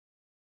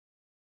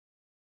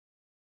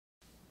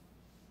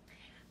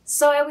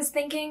So I was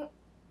thinking,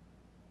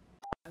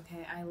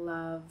 okay, I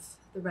love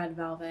the red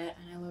velvet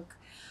and I look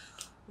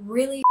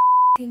really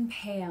f***ing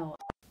pale.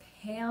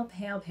 Pale.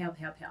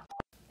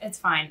 It's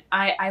fine.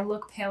 I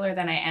look paler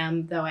than I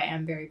am, though I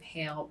am very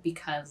pale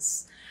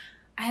because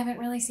I haven't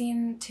really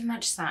seen too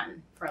much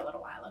sun for a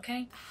little while,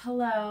 okay?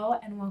 Hello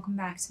and welcome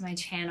back to my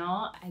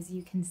channel. As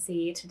you can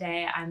see,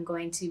 today I'm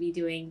going to be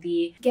doing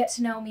the Get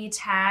to Know Me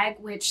tag,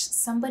 which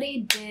somebody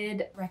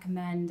did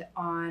recommend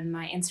on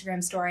my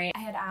Instagram story. I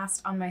had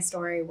asked on my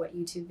story, what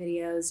YouTube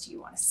videos do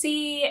you want to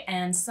see?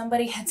 And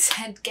somebody had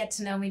said Get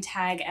to Know Me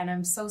tag, and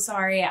I'm so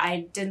sorry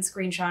I didn't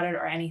screenshot it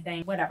or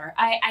anything. Whatever.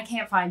 I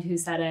can't find who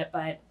said it,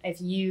 but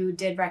if you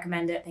did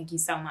recommend it, thank you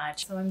so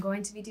much. So I'm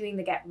going to be doing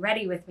the Get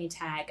Ready With Me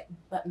tag,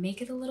 but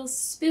make it a little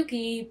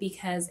spooky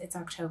because it's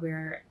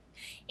October,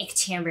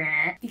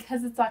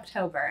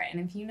 and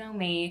if you know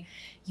me,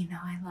 you know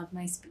I love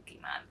my spooky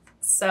month.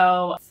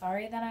 So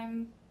sorry that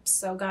I'm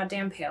so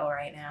goddamn pale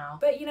right now,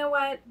 but you know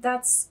what,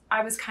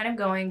 I was kind of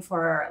going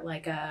for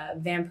like a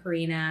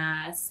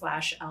Vampirina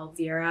 /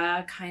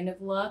 Elvira kind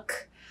of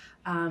look.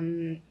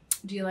 Do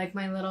you like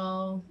my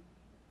little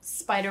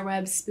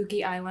spiderweb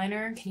spooky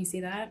eyeliner? Can you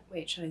see that?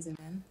 Wait, should I zoom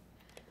in?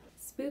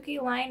 Spooky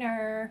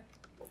liner.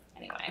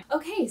 Anyway,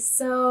 okay,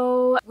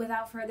 so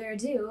without further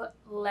ado,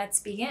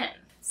 let's begin.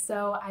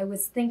 So I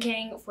was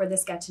thinking for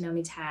this Get to Know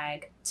Me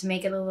tag, to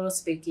make it a little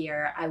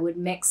spookier, I would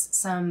mix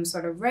some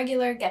sort of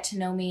regular Get to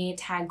Know Me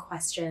tag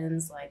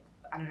questions, like,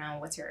 I don't know,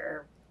 what's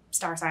your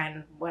star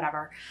sign,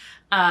 whatever,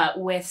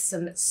 with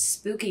some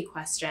spooky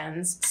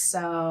questions.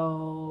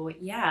 So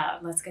yeah,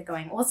 let's get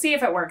going. We'll see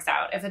if it works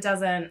out. If it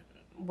doesn't,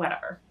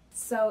 whatever.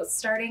 So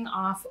starting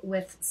off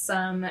with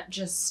some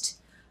just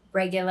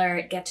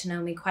regular Get to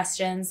Know Me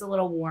questions, a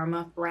little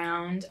warm-up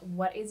round.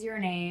 What is your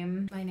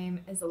name? My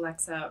name is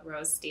Alexa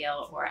Rose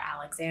Steele, or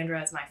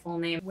Alexandra is my full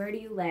name. Where do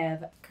you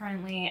live?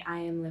 Currently, I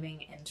am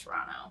living in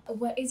Toronto.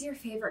 What is your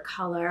favorite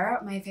color?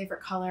 My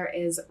favorite color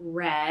is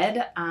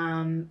red.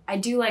 I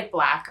do like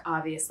black,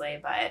 obviously,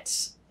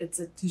 but it's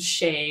a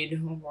shade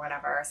or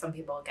whatever. Some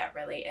people get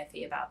really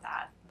iffy about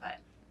that, but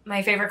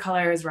my favorite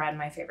color is red.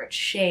 My favorite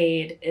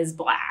shade is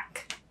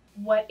black.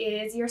 What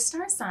is your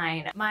star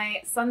sign?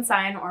 My sun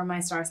sign, or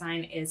my star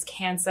sign, is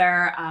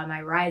Cancer.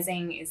 My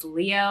rising is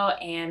Leo,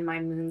 and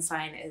my moon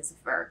sign is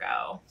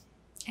Virgo,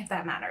 if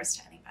that matters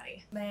to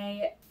anybody.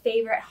 My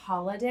favorite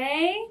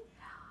holiday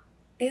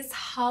is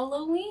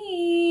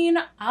Halloween,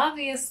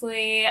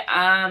 obviously.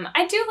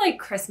 I do like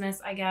Christmas,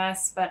 I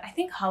guess, but I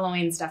think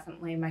Halloween's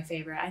definitely my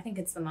favorite. I think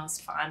it's the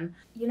most fun.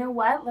 You know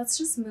what? Let's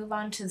just move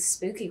on to the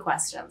spooky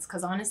questions,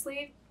 because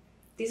honestly,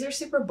 these are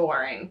super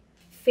boring.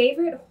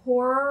 Favorite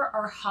horror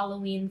or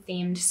Halloween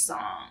themed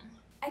song?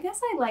 I guess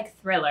I like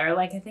Thriller.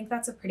 Like, I think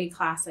that's a pretty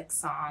classic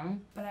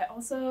song, but I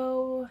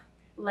also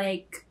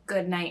like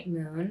Goodnight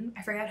Moon.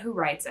 I forget who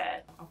writes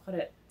it. I'll put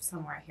it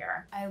somewhere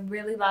here. I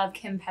really love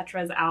Kim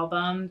Petras'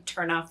 album,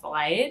 Turn Off the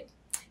Light.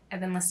 I've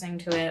been listening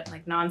to it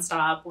like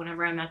nonstop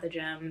whenever I'm at the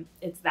gym.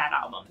 It's that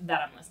album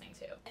that I'm listening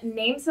to.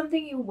 Name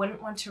something you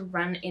wouldn't want to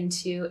run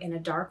into in a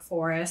dark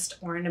forest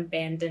or an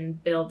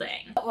abandoned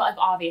building. Well, like,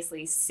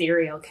 obviously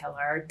serial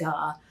killer,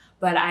 duh.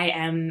 But I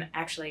am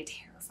actually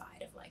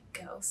terrified of like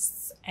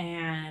ghosts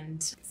and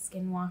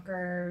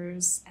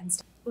skinwalkers and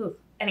stuff. Ooh,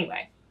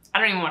 anyway, I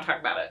don't even want to talk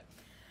about it.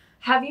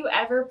 Have you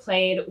ever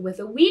played with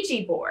a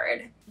Ouija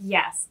board?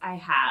 Yes, I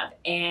have.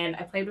 And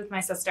I played with my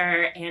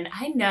sister, and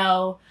I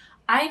know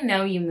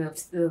you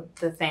moved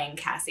the thing,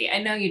 Cassie.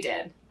 I know you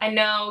did. I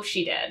know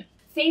she did.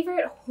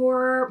 Favorite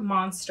horror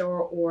monster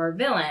or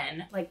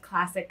villain? Like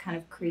classic kind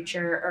of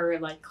creature, or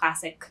like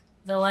classic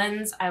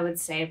villains, I would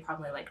say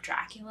probably like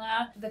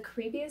Dracula. The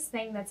creepiest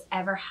thing that's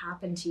ever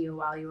happened to you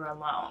while you were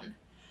alone?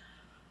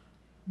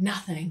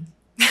 Nothing.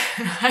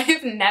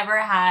 I've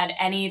never had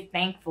any,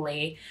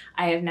 thankfully,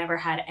 I have never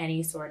had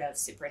any sort of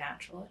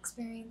supernatural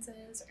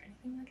experiences or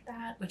anything like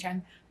that, which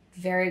I'm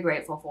very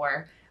grateful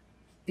for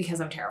because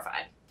I'm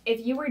terrified.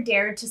 If you were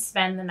dared to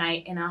spend the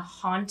night in a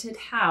haunted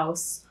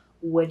house,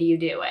 would you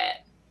do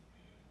it?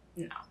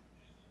 No.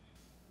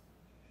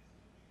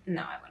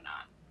 No, I would not.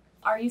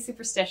 Are you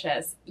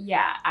superstitious?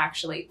 Yeah,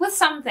 actually. With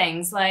some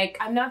things. Like,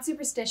 I'm not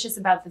superstitious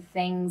about the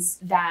things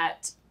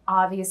that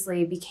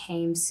obviously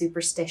became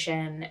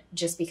superstition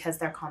just because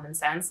they're common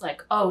sense.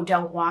 Like, oh,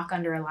 don't walk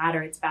under a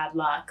ladder, it's bad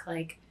luck.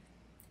 Like,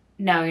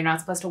 no, you're not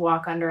supposed to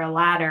walk under a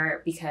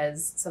ladder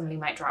because somebody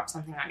might drop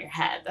something on your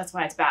head. That's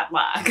why it's bad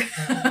luck.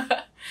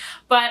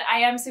 But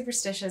I am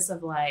superstitious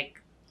of,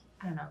 like,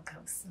 I don't know,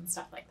 ghosts and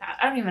stuff like that.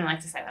 I don't even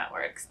like to say that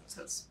word because I'm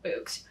so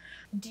spooked.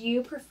 Do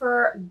you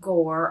prefer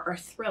gore or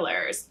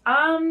thrillers?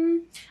 I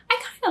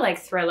kind of like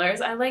thrillers.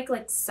 I like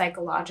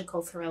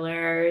psychological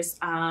thrillers.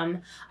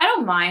 I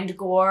don't mind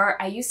gore.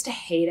 I used to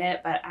hate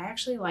it, but I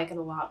actually like it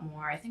a lot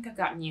more. I think I've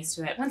gotten used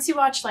to it. Once you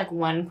watch like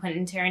one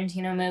Quentin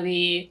Tarantino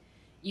movie,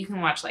 you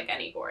can watch like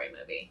any gory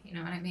movie. You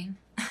know what I mean?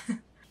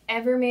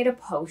 ever made a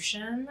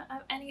potion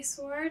of any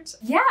sort?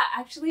 Yeah,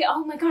 actually,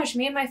 oh my gosh,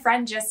 me and my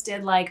friend just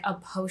did like a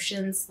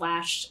potion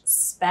slash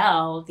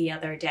spell the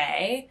other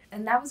day,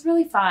 and that was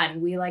really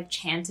fun. We like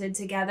chanted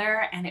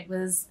together, and it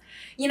was,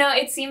 you know,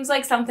 it seems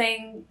like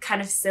something kind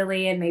of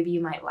silly and maybe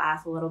you might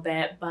laugh a little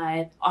bit,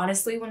 but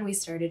honestly, when we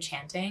started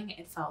chanting,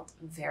 it felt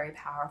very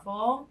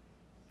powerful.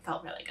 It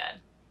felt really good.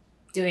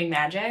 Doing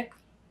magic,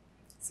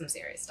 some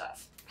serious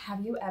stuff.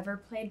 Have you ever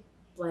played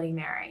Bloody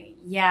Mary?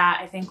 Yeah,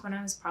 I think when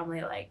I was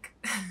probably like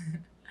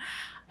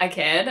a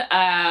kid,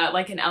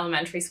 like in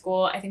elementary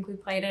school, I think we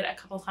played it a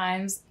couple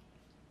times.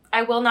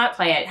 I will not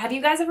play it. Have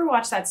you guys ever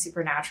watched that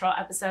Supernatural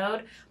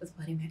episode with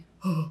Bloody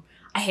Mary?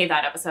 I hate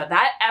that episode.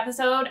 That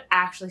episode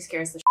actually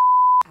scares the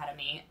shit out of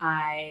me.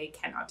 I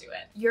cannot do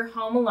it. You're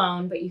home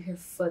alone, but you hear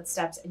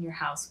footsteps in your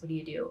house. What do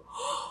you do?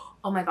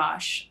 Oh my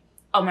gosh.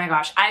 Oh my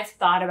gosh, I've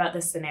thought about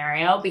this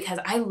scenario because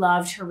I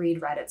love to read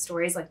Reddit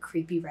stories, like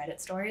creepy Reddit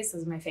stories.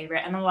 This is my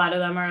favorite. And a lot of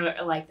them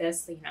are like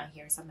this, you know,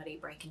 hear somebody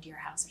break into your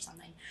house or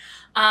something.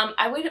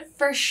 I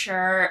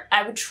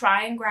would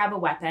try and grab a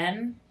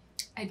weapon.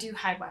 I do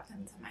hide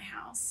weapons in my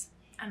house.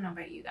 I don't know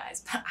about you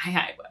guys, but I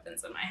hide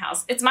weapons in my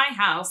house. It's my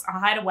house. I'll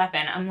hide a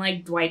weapon. I'm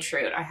like Dwight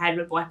Schrute. I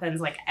hide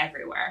weapons like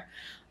everywhere.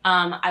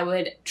 I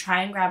would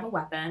try and grab a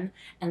weapon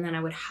and then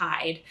I would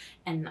hide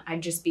and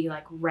I'd just be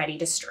like ready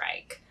to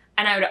strike.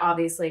 And I would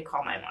obviously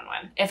call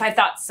 911. If I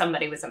thought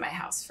somebody was in my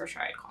house, for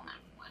sure I'd call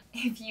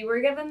 911. If you were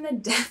given the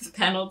death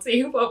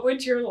penalty, what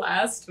would your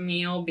last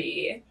meal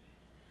be?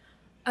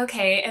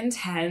 Okay,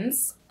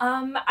 intense.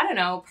 I don't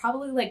know,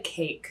 probably like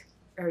cake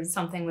or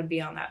something would be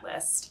on that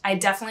list. I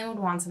definitely would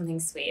want something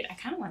sweet. I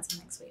kind of want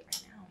something sweet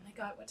right now. Oh my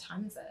God, what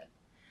time is it?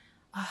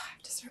 Oh, I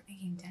have to start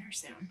making dinner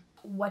soon.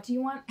 What do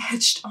you want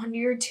etched onto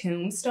your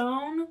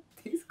tombstone?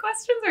 These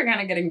questions are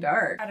kind of getting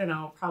dark. I don't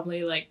know,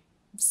 probably like,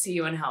 see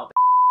you in hell.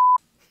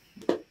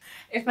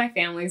 If my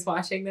family's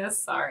watching this,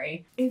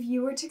 sorry. If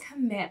you were to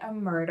commit a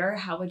murder,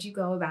 how would you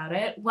go about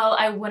it? Well,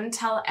 I wouldn't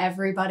tell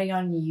everybody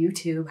on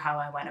YouTube how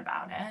I went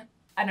about it.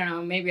 I don't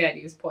know, maybe I'd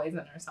use poison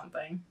or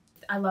something.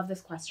 I love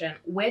this question.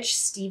 Which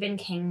Stephen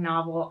King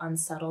novel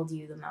unsettled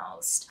you the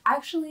most?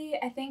 Actually,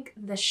 I think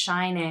The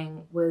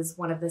Shining was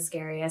one of the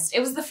scariest. It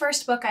was the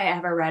first book I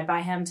ever read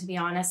by him, to be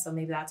honest, so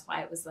maybe that's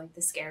why it was like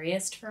the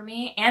scariest for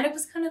me. And it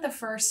was kind of the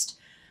first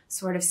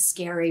sort of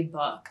scary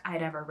book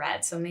I'd ever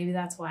read, so maybe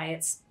that's why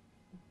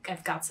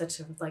I've got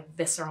such a like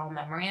visceral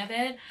memory of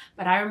it.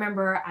 But I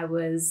remember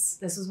this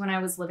was when I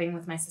was living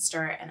with my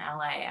sister in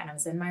LA and I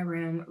was in my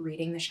room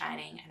reading The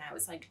Shining and I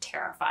was like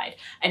terrified.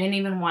 I didn't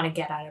even want to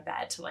get out of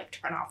bed to like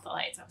turn off the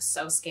lights. I was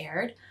so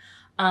scared.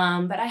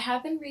 But I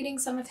have been reading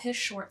some of his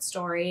short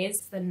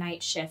stories, the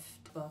Night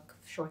Shift book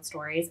short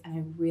stories, and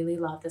I really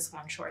love this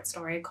one short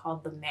story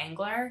called The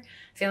Mangler. I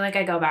feel like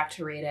I go back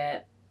to read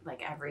it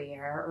like every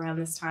year around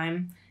this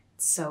time.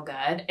 It's so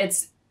good.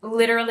 It's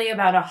literally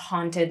about a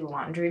haunted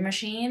laundry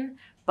machine,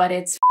 but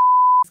it's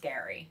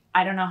scary.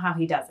 I don't know how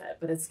he does it,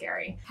 but it's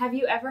scary. Have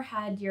you ever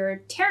had your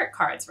tarot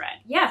cards read?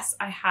 Yes,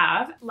 I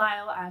have.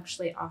 Lyle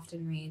actually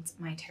often reads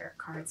my tarot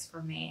cards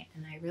for me,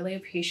 and I really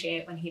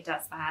appreciate when he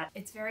does that.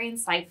 It's very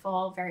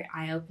insightful, very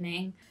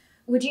eye-opening.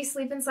 Would you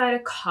sleep inside a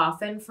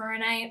coffin for a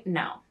night?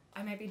 No.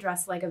 I might be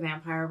dressed like a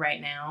vampire right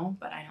now,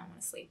 but I don't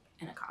want to sleep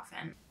in a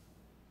coffin.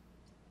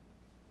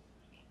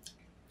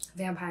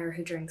 Vampire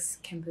who drinks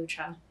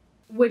kombucha.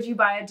 Would you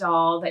buy a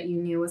doll that you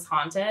knew was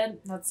haunted?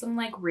 That's some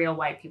like real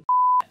white people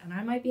and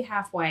I might be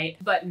half white,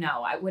 but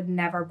no, I would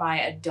never buy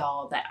a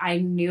doll that I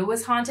knew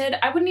was haunted.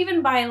 I wouldn't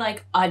even buy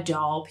like a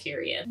doll,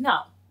 period.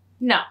 No,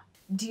 no.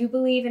 Do you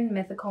believe in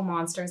mythical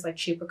monsters like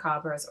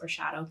chupacabras or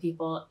shadow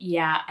people?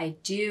 Yeah, I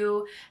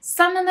do.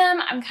 Some of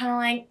them I'm kind of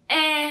like,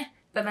 eh,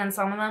 but then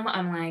some of them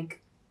I'm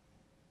like,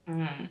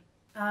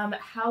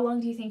 How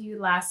long do you think you'd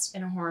last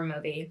in a horror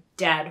movie?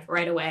 Dead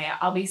right away.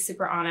 I'll be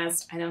super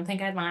honest. I don't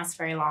think I'd last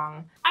very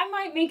long. I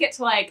might make it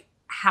to like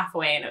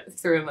halfway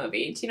through a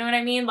movie. Do you know what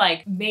I mean?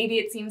 Like maybe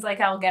it seems like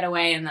I'll get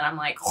away and then I'm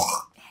like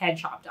head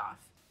chopped off.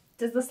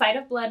 Does the sight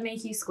of blood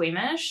make you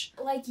squeamish?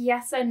 Like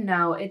yes and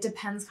no. It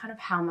depends kind of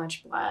how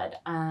much blood.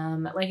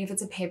 Like if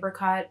it's a paper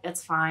cut,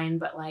 it's fine.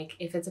 But like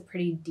if it's a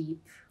pretty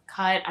deep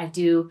cut, I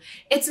do.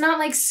 It's not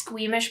like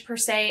squeamish per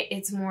se.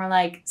 It's more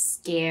like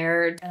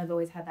scared. I've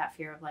always had that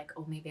fear of like,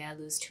 oh, maybe I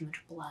lose too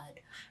much blood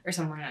or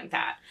something like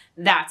that.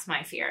 That's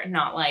my fear,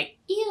 not like,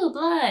 ew,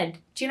 blood.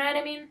 Do you know what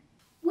I mean?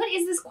 What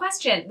is this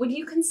question? Would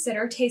you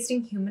consider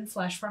tasting human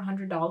flesh for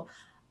 $100?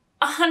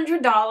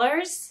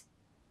 $100?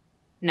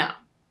 No.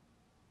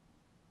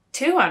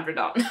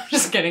 $200. No,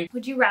 just kidding.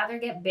 Would you rather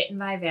get bitten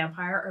by a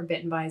vampire or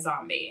bitten by a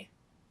zombie?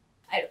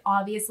 I'd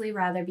obviously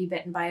rather be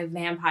bitten by a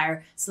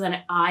vampire so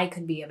then I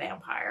could be a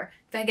vampire.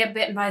 If I get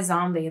bitten by a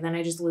zombie, then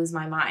I just lose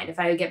my mind. If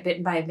I get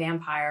bitten by a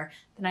vampire,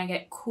 then I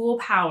get cool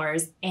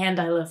powers and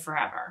I live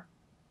forever.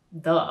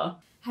 Duh.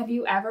 Have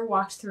you ever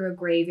walked through a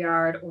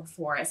graveyard or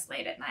forest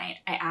late at night?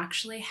 I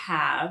actually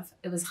have.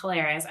 It was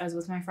hilarious. I was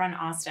with my friend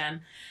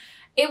Austin.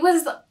 It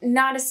was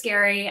not as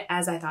scary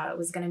as I thought it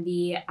was going to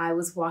be. I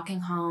was walking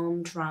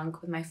home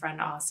drunk with my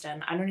friend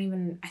Austin. I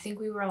think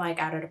we were like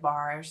out at a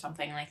bar or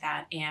something like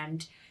that.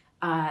 And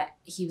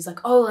he was like,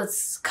 oh,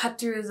 let's cut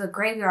through the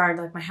graveyard.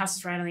 Like, my house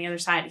is right on the other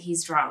side.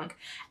 He's drunk.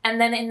 And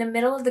then in the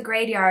middle of the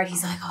graveyard,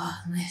 he's like, oh,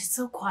 it's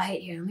so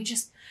quiet here. Let me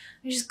just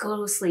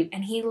go to sleep.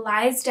 And he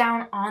lies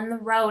down on the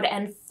road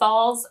and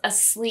falls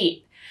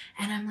asleep.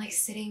 And I'm like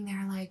sitting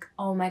there like,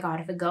 oh my God,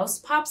 if a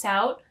ghost pops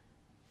out,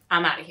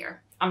 I'm out of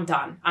here. I'm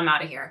done. I'm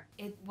out of here.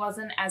 It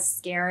wasn't as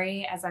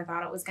scary as I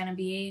thought it was going to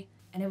be.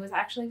 And it was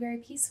actually very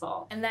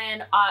peaceful. And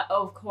then,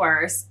 of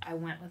course, I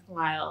went with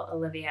Lyle,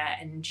 Olivia,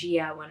 and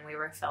Gia when we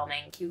were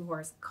filming Cute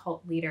Horse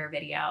Cult Leader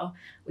video.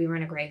 We were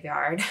in a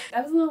graveyard.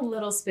 That was a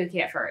little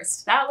spooky at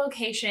first. That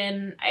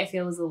location, I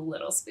feel, was a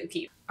little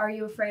spooky. Are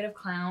you afraid of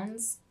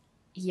clowns?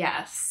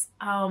 Yes.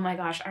 Oh my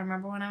gosh. I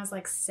remember when I was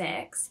like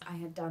 6, I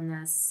had done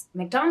this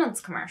McDonald's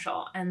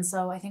commercial. And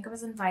so I think I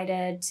was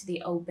invited to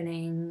the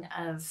opening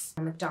of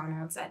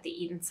McDonald's at the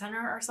Eaton Center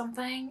or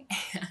something.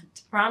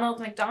 And Ronald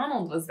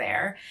McDonald was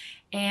there.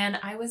 And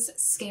I was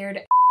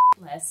scared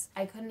shitless.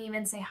 I couldn't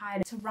even say hi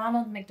to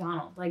Ronald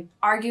McDonald, like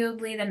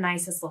arguably the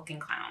nicest looking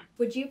clown.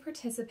 Would you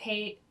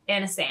participate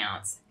in a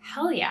seance?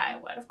 Hell yeah, I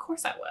would. Of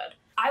course I would.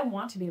 I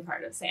want to be a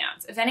part of a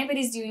seance. If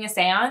anybody's doing a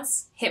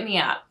seance, hit me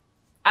up.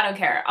 I don't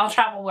care. I'll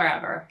travel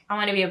wherever. I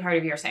want to be a part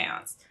of your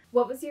seance.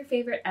 What was your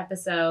favorite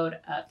episode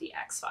of The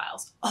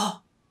X-Files?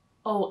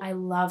 Oh, I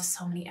love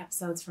so many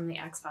episodes from The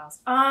X-Files.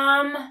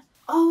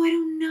 Oh, I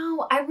don't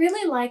know. I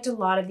really liked a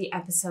lot of the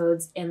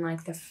episodes in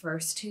like the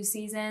first 2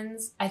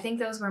 seasons. I think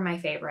those were my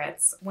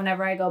favorites.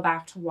 Whenever I go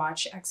back to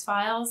watch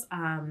X-Files,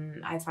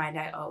 I find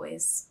I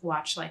always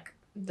watch like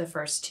the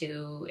first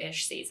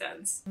 2-ish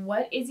seasons.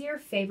 What is your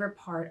favorite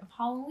part of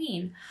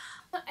Halloween?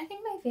 I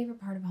think my favorite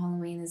part of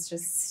Halloween is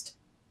just,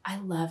 I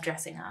love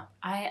dressing up.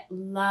 I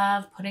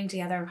love putting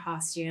together a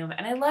costume,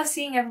 and I love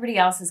seeing everybody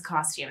else's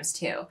costumes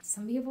too.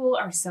 Some people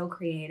are so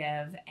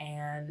creative,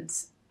 and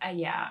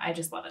yeah, I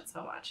just love it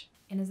so much.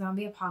 In a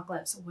zombie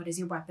apocalypse, what is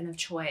your weapon of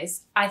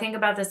choice? I think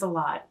about this a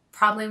lot,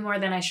 probably more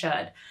than I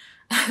should.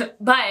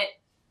 But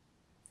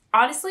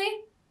honestly,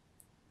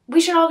 we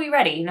should all be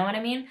ready, you know what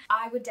I mean?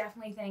 I would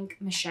definitely think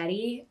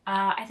machete.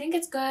 I think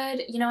it's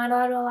good. You know, I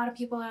know a lot of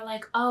people are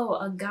like, oh,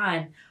 a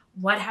gun.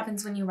 What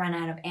happens when you run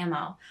out of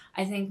ammo?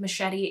 I think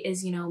machete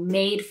is, you know,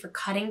 made for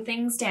cutting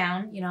things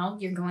down. You know,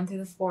 you're going through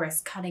the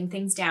forest, cutting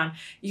things down.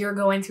 You're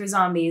going through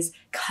zombies,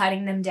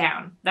 cutting them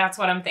down. That's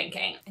what I'm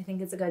thinking. I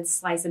think it's a good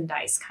slice and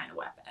dice kind of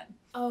weapon.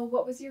 Oh,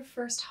 what was your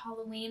first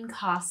Halloween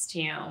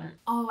costume?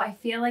 Oh, I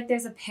feel like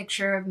there's a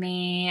picture of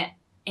me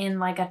in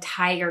like a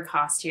tiger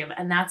costume,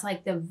 and that's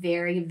like the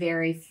very,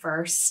 very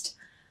first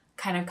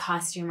kind of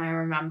costume I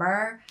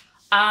remember.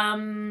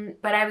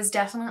 But I was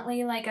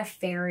definitely like a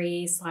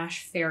fairy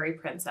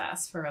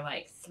princess for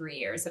like 3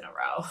 years in a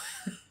row.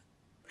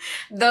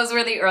 Those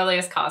were the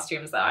earliest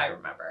costumes that I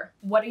remember.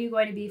 What are you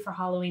going to be for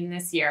Halloween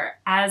this year?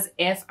 As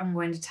if I'm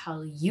going to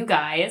tell you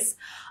guys.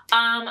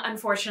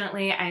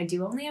 Unfortunately, I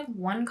do only have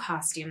 1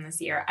 costume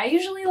this year. I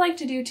usually like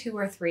to do 2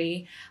 or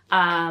 3,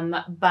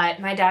 but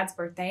my dad's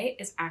birthday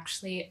is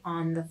actually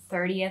on the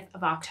 30th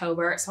of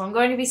October, so I'm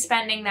going to be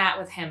spending that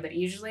with him, but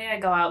usually I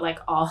go out like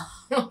all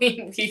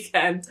Halloween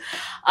weekend.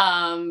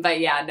 But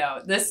yeah, no,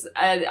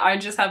 I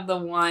just have the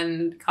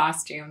 1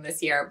 costume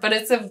this year, but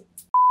it's a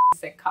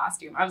sick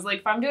costume. I was like,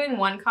 if I'm doing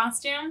 1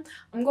 costume,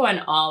 I'm going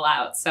all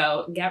out,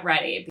 so get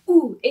ready.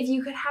 Ooh, if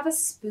you could have a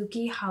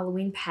spooky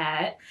Halloween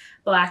pet,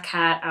 black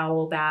cat,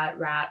 owl, bat,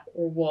 rat,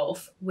 or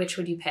wolf, which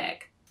would you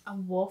pick? A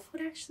wolf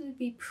would actually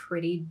be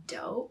pretty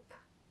dope.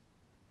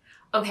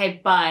 Okay,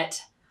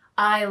 but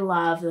I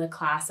love the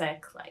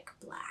classic like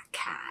black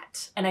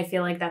cat, and I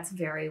feel like that's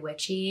very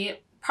witchy.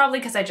 Probably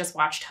because I just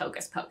watched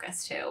Hocus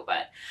Pocus too,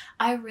 but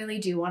I really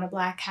do want a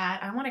black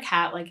cat. I want a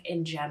cat like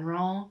in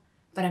general,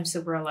 but I'm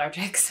super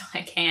allergic, so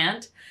I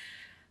can't.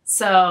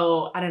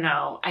 So I don't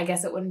know. I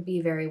guess it wouldn't be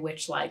very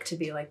witch-like to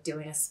be like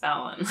doing a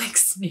spell and like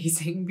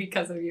sneezing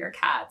because of your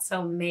cat.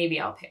 So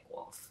maybe I'll pick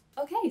wolf.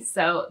 Okay,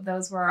 so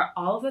those were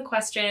all of the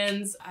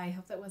questions. I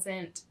hope that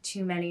wasn't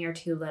too many or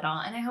too little,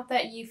 and I hope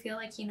that you feel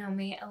like you know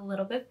me a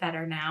little bit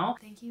better now.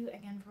 Thank you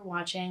again for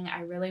watching.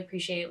 I really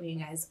appreciate when you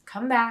guys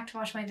come back to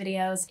watch my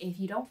videos. If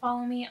you don't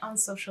follow me on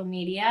social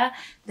media,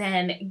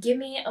 then give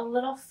me a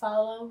little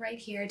follow right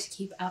here to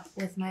keep up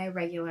with my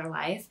regular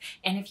life.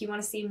 And if you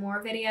want to see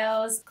more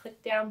videos,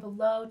 click down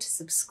below to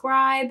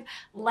subscribe,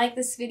 like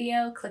this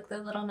video, click the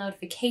little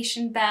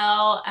notification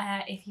bell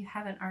if you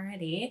haven't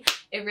already.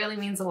 It really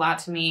means a lot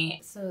to me.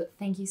 So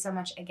thank you so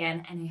much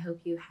again, and I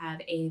hope you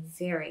have a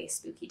very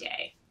spooky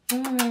day.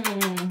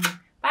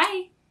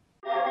 Bye!